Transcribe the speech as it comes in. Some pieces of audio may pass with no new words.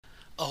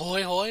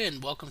Ahoy hoy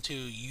and welcome to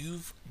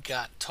You've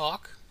Got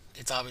Talk.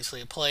 It's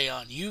obviously a play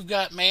on You've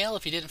Got Mail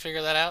if you didn't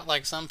figure that out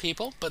like some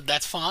people, but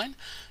that's fine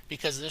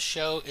because this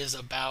show is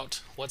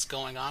about what's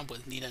going on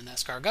with Nina and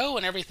Escargot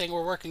and everything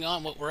we're working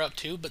on, what we're up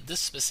to, but this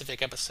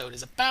specific episode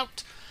is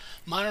about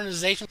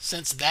modernization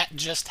since that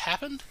just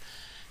happened.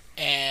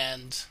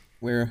 And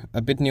We're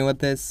a bit new at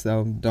this,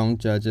 so don't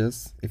judge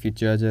us. If you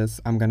judge us,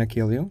 I'm gonna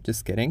kill you.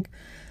 Just kidding.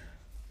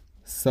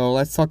 So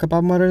let's talk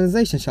about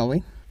modernization, shall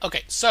we?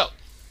 okay, so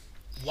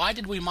why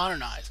did we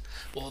modernize?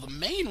 Well, the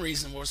main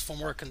reason was for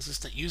more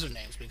consistent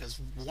usernames because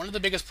one of the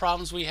biggest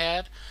problems we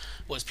had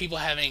was people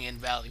having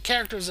invalid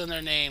characters in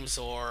their names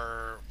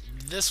or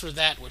this or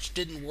that, which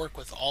didn't work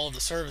with all of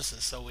the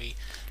services. So we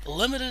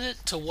limited it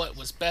to what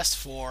was best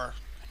for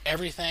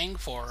everything,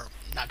 for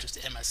not just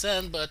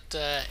MSN, but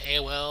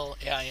AOL,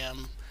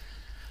 AIM,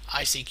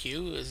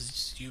 ICQ,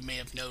 as you may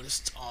have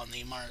noticed on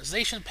the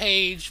modernization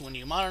page when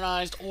you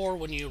modernized or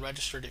when you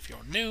registered if you're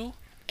new.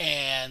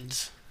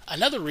 And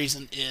another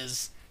reason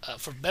is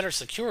for better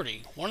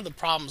security. One of the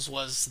problems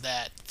was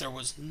that there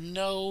was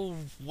no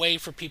way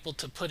for people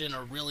to put in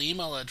a real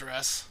email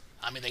address.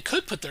 I mean, they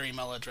could put their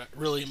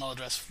real email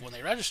address when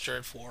they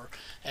registered for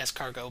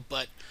Cargo,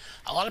 but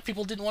a lot of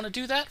people didn't want to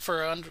do that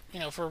for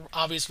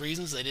obvious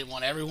reasons. They didn't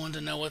want everyone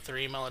to know what their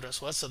email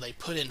address was, so they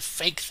put in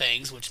fake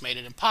things, which made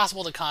it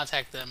impossible to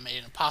contact them, made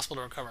it impossible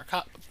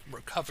to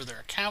recover their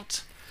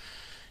account,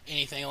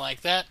 anything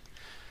like that.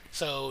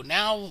 So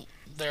now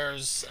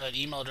there's an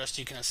email address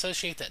you can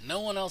associate that no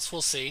one else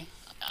will see.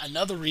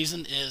 Another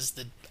reason is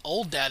the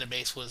old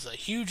database was a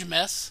huge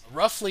mess.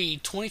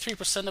 Roughly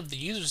 23% of the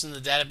users in the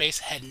database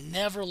had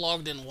never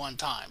logged in one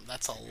time.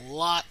 That's a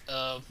lot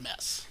of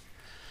mess.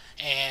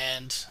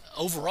 And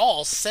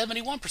overall,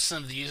 71%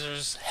 of the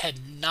users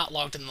had not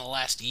logged in the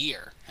last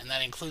year, and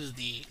that included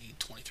the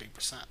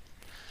 23%.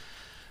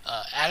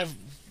 Out of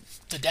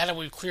the data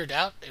we've cleared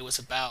out, it was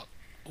about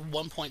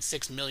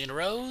 1.6 million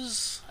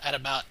rows at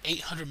about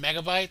 800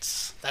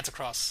 megabytes. That's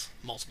across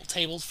multiple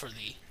tables for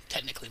the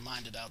technically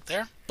minded out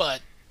there.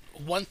 But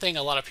one thing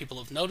a lot of people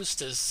have noticed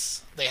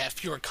is they have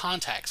fewer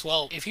contacts.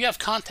 Well, if you have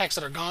contacts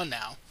that are gone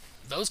now,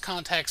 those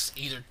contacts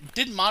either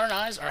didn't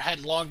modernize or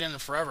hadn't logged in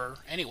forever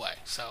anyway.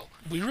 So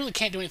we really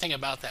can't do anything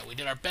about that. We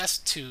did our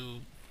best to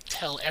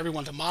tell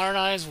everyone to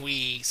modernize.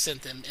 We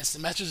sent them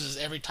instant messages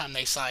every time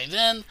they signed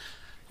in.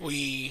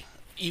 We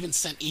even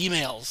sent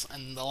emails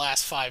in the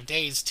last 5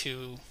 days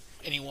to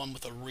anyone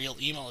with a real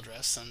email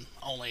address, and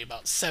only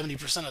about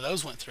 70% of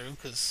those went through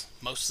because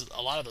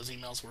a lot of those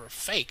emails were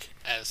fake,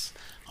 as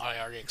I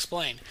already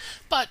explained.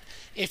 But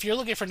if you're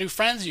looking for new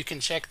friends, you can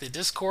check the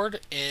Discord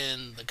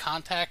in the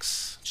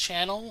contacts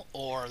channel,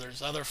 or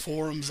there's other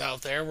forums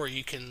out there where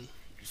you can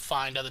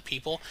find other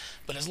people.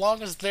 But as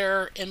long as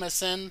their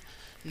MSN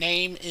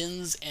name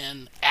ends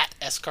in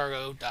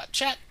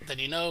 @escargo.chat, then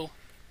you know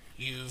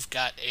you've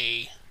got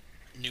a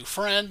new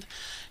friend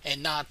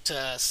and not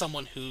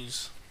someone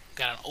who's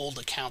got an old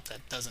account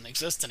that doesn't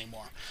exist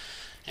anymore.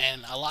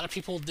 And a lot of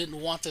people didn't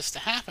want this to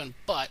happen,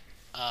 but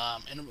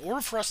in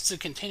order for us to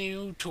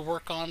continue to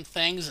work on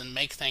things and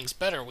make things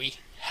better, we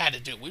had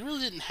to do it. We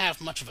really didn't have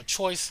much of a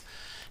choice,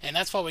 and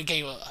that's why we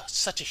gave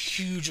such a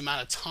huge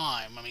amount of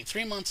time. I mean,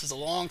 3 months is a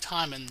long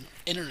time in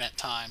internet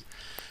time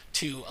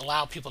to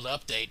allow people to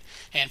update.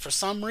 And for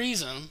some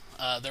reason,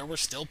 there were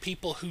still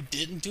people who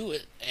didn't do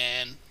it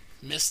and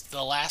missed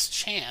the last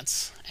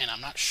chance, and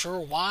I'm not sure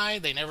why.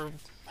 They never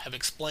have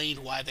explained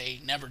why they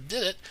never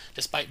did it,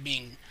 despite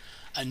being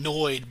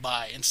annoyed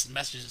by instant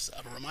messages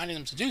reminding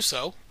them to do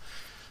so.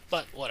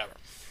 But whatever.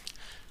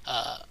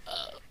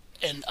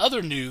 In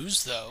other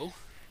news, though,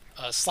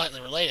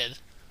 slightly related,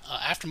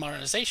 after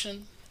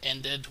modernization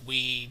ended,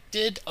 we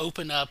did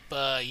open up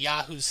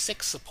Yahoo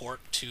 6 support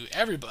to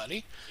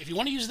everybody. If you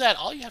want to use that,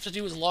 all you have to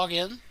do is log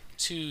in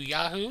to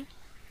Yahoo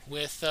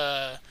with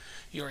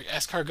your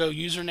escargot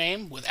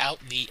username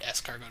without the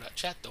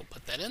escargot.chat. Don't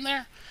put that in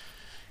there.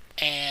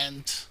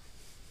 And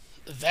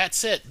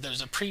that's it. There's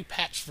a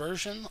pre-patched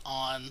version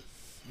on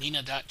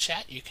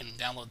nina.chat. You can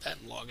download that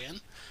and log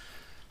in.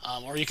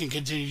 Or you can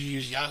continue to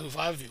use Yahoo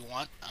 5 if you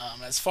want.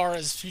 As far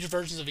as future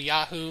versions of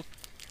Yahoo,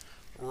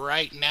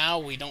 right now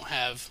we don't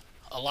have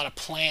a lot of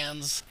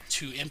plans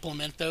to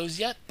implement those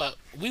yet, but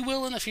we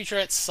will in the future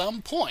at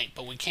some point.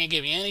 But we can't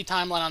give you any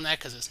timeline on that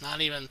because it's not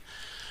even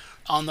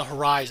on the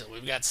horizon.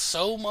 We've got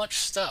so much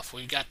stuff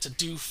we've got to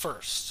do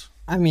first.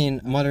 I mean,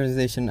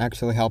 modernization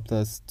actually helped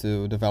us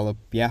to develop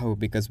Yahoo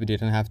because we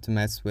didn't have to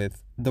mess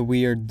with the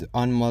weird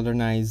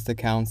unmodernized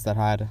accounts that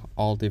had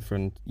all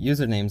different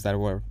usernames that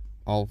were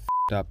all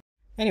f***ed up.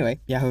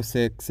 Anyway, Yahoo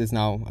 6 is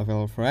now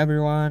available for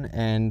everyone,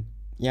 and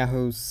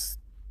Yahoo's,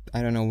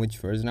 I don't know which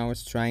version I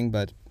was trying,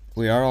 but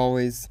we are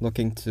always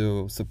looking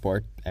to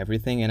support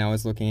everything, and I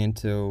was looking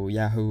into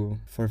Yahoo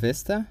for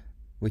Vista,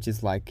 which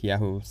is like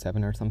Yahoo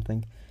 7 or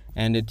something,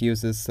 and it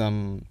uses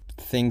some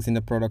things in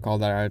the protocol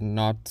that are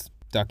not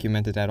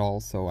documented at all,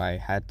 so I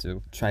had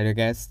to try to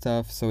get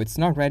stuff. So it's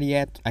not ready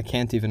yet. I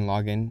can't even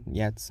log in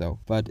yet,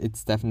 but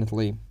it's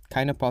definitely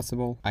kind of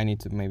possible. I need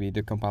to maybe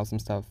decompile some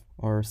stuff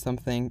or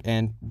something.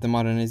 And the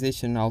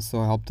modernization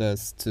also helped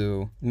us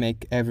to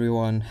make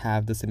everyone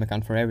have the same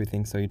account for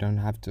everything, so you don't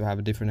have to have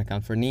a different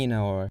account for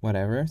Nina or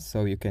whatever.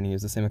 So you can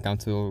use the same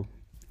account to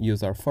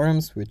use our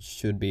forums, which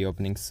should be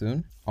opening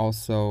soon.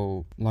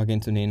 Also, log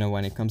into Nina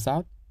when it comes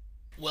out.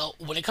 Well,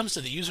 when it comes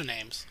to the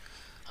usernames,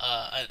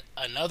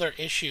 another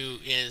issue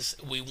is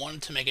we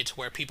wanted to make it to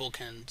where people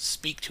can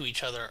speak to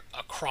each other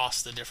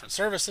across the different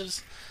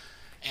services.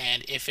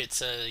 And if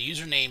it's a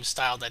username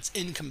style that's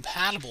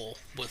incompatible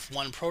with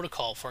one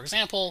protocol, for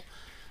example,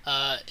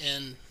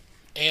 in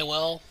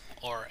AOL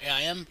or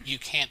AIM, you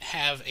can't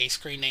have a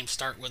screen name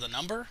start with a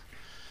number.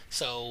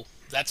 So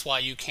that's why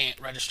you can't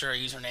register a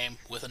username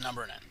with a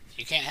number in it.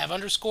 You can't have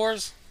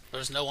underscores,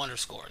 there's no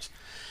underscores.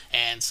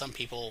 And some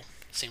people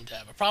seem to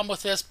have a problem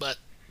with this, but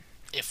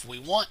if we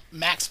want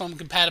maximum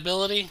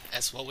compatibility,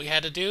 that's what we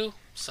had to do.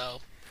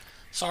 So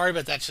sorry,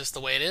 but that's just the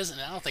way it is,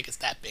 and I don't think it's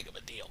that big of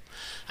a deal.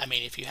 I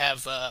mean, if you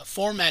have a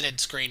formatted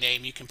screen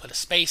name, you can put a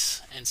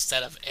space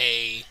instead of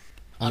a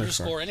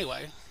underscore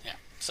anyway. Yeah.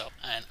 So,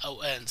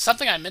 and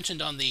something I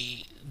mentioned on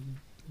the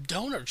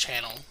donor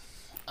channel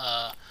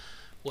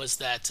was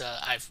that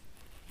I've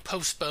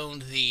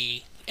postponed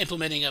the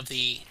implementing of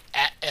the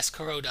at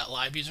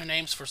escrow.live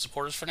usernames for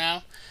supporters for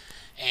now,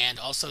 and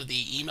also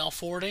the email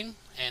forwarding.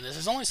 And this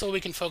is only so we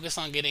can focus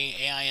on getting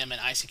AIM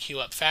and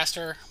ICQ up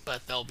faster,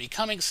 but they'll be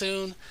coming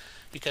soon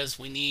because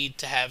we need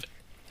to have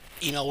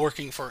email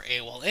working for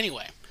AOL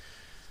anyway.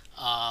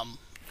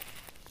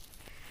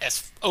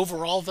 As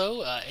overall,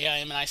 though,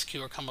 AIM and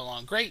ICQ are coming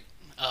along great.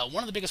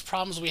 One of the biggest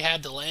problems we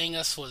had delaying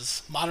us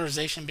was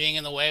modernization being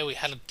in the way. We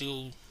had to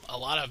do a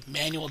lot of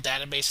manual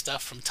database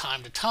stuff from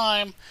time to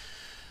time.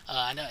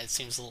 I know it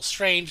seems a little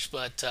strange,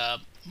 but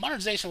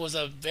modernization was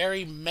a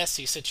very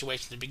messy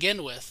situation to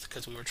begin with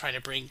because we were trying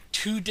to bring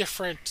two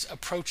different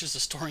approaches to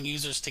storing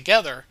users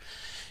together,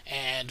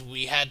 and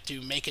we had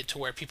to make it to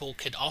where people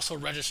could also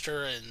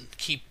register and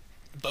keep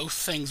both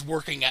things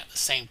working at the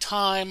same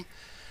time.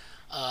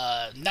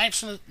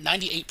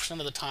 98%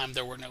 of the time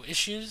there were no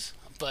issues,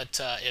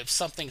 but if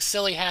something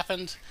silly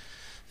happened,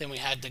 then we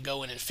had to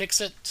go in and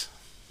fix it.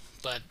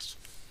 But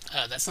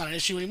that's not an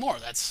issue anymore.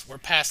 We're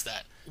past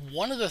that.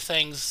 One of the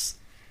things,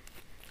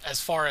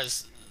 as far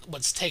as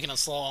what's taken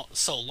us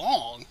so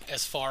long,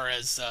 as far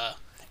as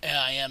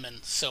AIM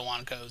and so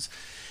on goes,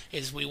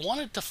 is we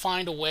wanted to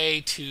find a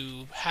way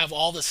to have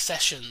all the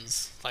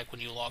sessions, like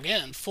when you log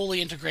in,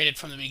 fully integrated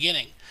from the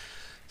beginning.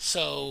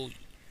 So,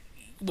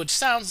 which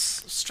sounds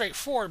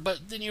straightforward,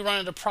 but then you run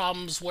into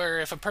problems where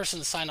if a person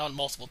is signed on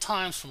multiple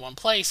times from one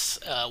place,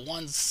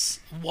 once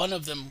one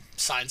of them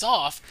signs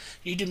off,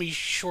 you need to be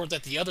sure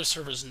that the other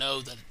servers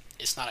know that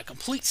it's not a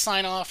complete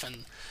sign off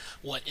and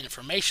what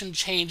information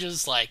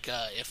changes, like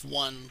if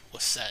one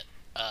was set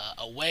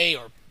away,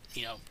 or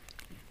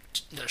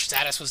their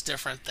status was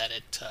different, that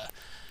it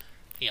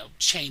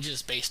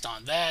changes based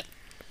on that.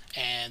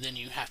 And then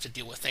you have to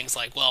deal with things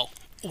like, well,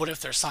 what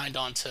if they're signed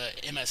on to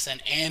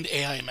MSN and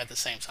AIM at the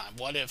same time?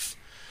 What if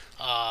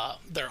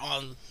they're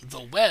on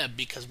the web,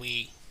 because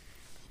we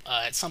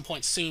at some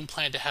point soon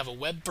plan to have a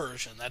web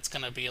version? That's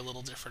going to be a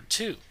little different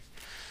too.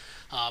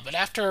 But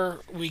after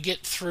we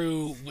get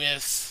through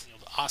with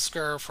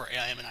Oscar for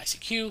AIM and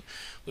ICQ,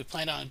 we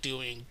plan on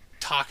doing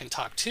Talk and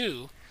Talk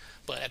 2.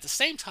 But at the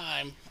same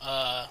time,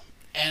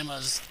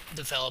 Anima's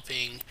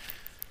developing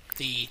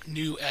the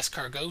new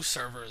escargot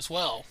server as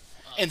well.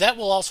 And that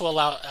will also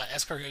allow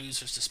escargot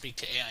users to speak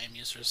to AIM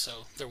users,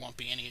 so there won't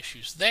be any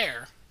issues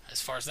there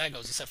as far as that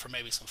goes, except for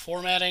maybe some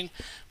formatting.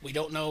 We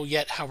don't know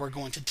yet how we're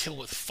going to deal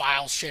with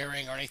file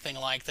sharing or anything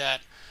like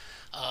that.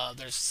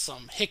 There's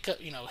some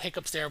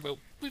hiccups there, but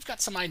we've got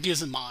some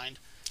ideas in mind.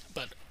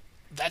 But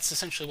that's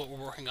essentially what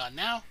we're working on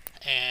now,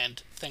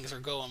 and things are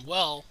going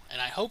well,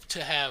 and I hope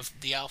to have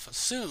the alpha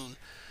soon.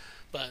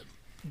 But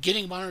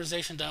getting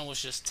modernization done was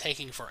just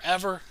taking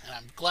forever, and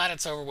I'm glad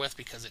it's over with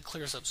because it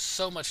clears up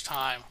so much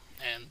time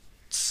and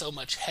so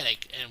much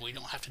headache, and we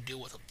don't have to deal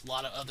with a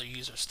lot of other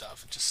user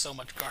stuff. Just so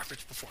much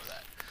garbage before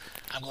that.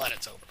 I'm glad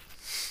it's over.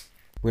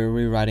 We're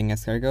rewriting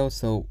escargot,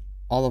 so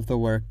all of the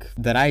work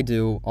that I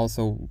do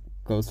also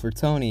goes for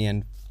Tony,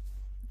 and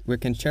we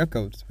can share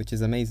codes, which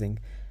is amazing.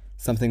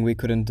 Something we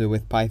couldn't do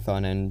with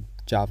Python and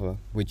Java,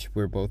 which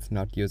we're both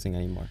not using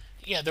anymore.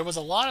 Yeah, there was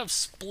a lot of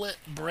split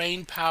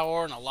brain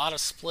power and a lot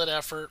of split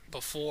effort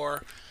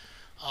before.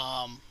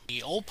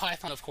 The old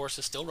Python, of course,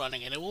 is still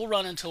running, and it will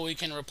run until we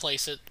can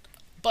replace it.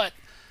 But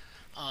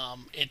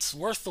it's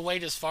worth the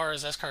wait as far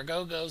as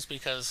escargot goes,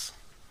 because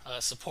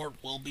support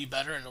will be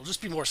better, and it'll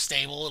just be more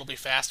stable, it'll be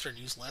faster, and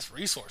use less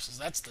resources.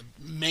 That's the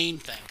main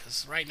thing,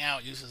 because right now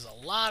it uses a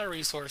lot of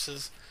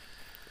resources,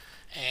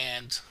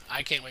 and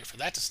I can't wait for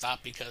that to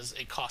stop because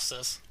it costs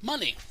us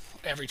money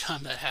every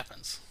time that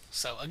happens.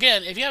 So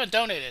again, if you haven't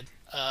donated,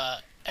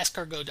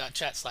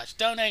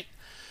 escargot.chat/donate,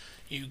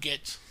 you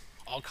get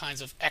all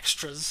kinds of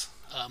extras,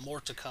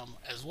 more to come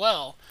as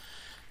well.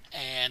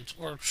 And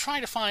we're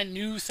trying to find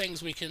new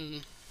things we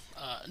can,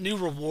 new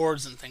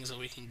rewards and things that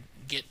we can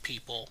get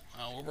people.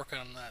 We're working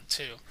on that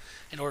too,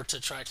 in order to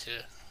try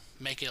to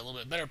make it a little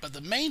bit better. But the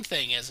main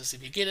thing is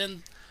if you get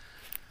in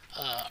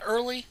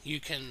early. You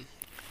can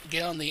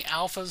get on the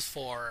alphas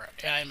for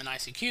AIM and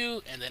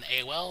ICQ, and then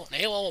AOL.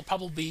 And AOL will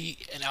probably be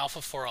an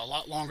alpha for a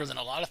lot longer than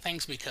a lot of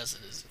things because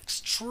it is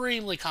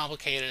extremely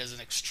complicated. It is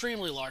an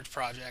extremely large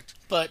project.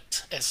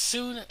 But as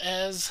soon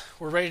as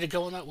we're ready to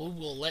go on that, we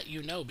will let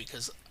you know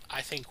because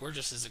I think we're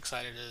just as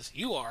excited as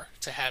you are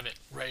to have it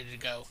ready to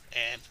go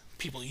and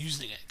people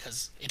using it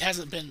because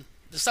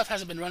the stuff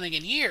hasn't been running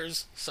in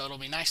years, so it'll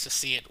be nice to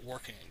see it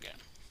working again.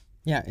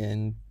 Yeah,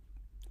 and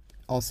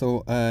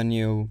also a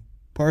new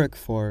perk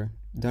for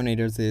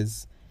donators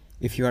is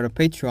if you are a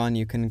Patreon,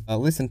 you can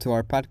listen to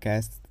our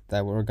podcast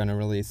that we're going to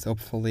release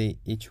hopefully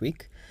each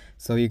week.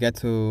 So you get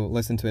to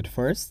listen to it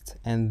first,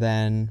 and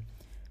then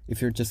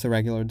if you're just a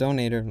regular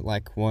donator,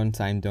 like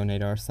one-time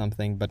donator or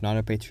something, but not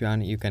a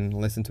Patreon, you can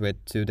listen to it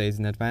 2 days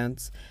in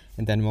advance,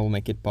 and then we'll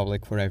make it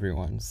public for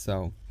everyone.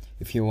 So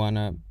if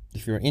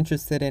you're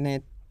interested in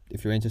it,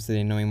 if you're interested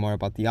in knowing more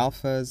about the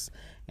alphas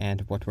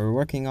and what we're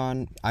working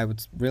on, I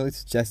would really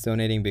suggest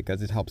donating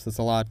because it helps us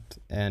a lot,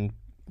 and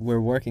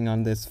we're working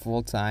on this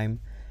full time.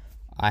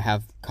 I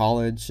have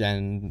college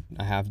and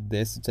I have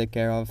this to take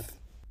care of.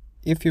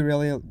 If you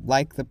really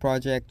like the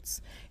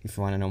projects, if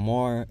you want to know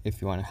more,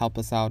 if you want to help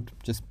us out,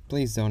 just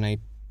please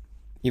donate.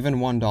 Even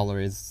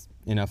 $1 is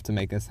enough to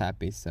make us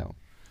happy. So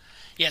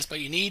Yes, but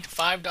you need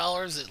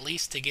 $5 at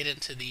least to get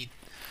into the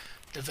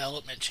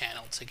development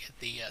channel to get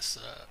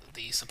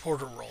the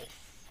supporter role.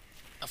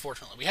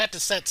 Unfortunately, we had to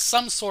set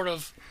some sort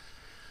of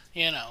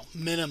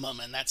minimum,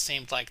 and that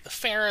seemed like the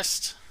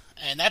fairest.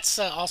 And that's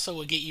also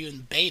will get you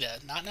in beta,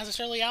 not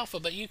necessarily alpha,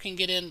 but you can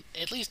get in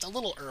at least a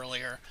little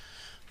earlier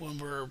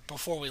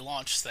before we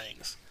launch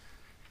things.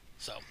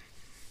 So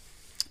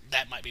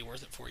that might be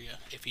worth it for you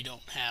if you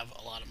don't have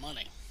a lot of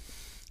money.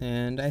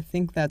 and I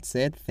think that's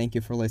it. Thank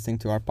you for listening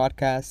to our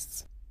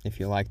podcasts. If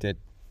you liked it,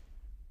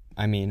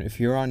 I mean, if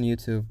you're on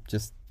YouTube,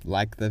 just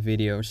like the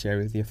video, share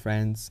with your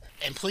friends.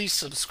 And please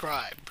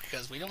subscribe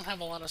because we don't have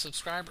a lot of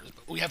subscribers,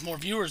 but we have more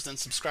viewers than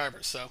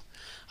subscribers. So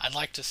I'd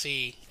like to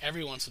see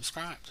everyone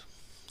subscribed.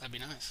 That'd be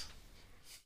nice.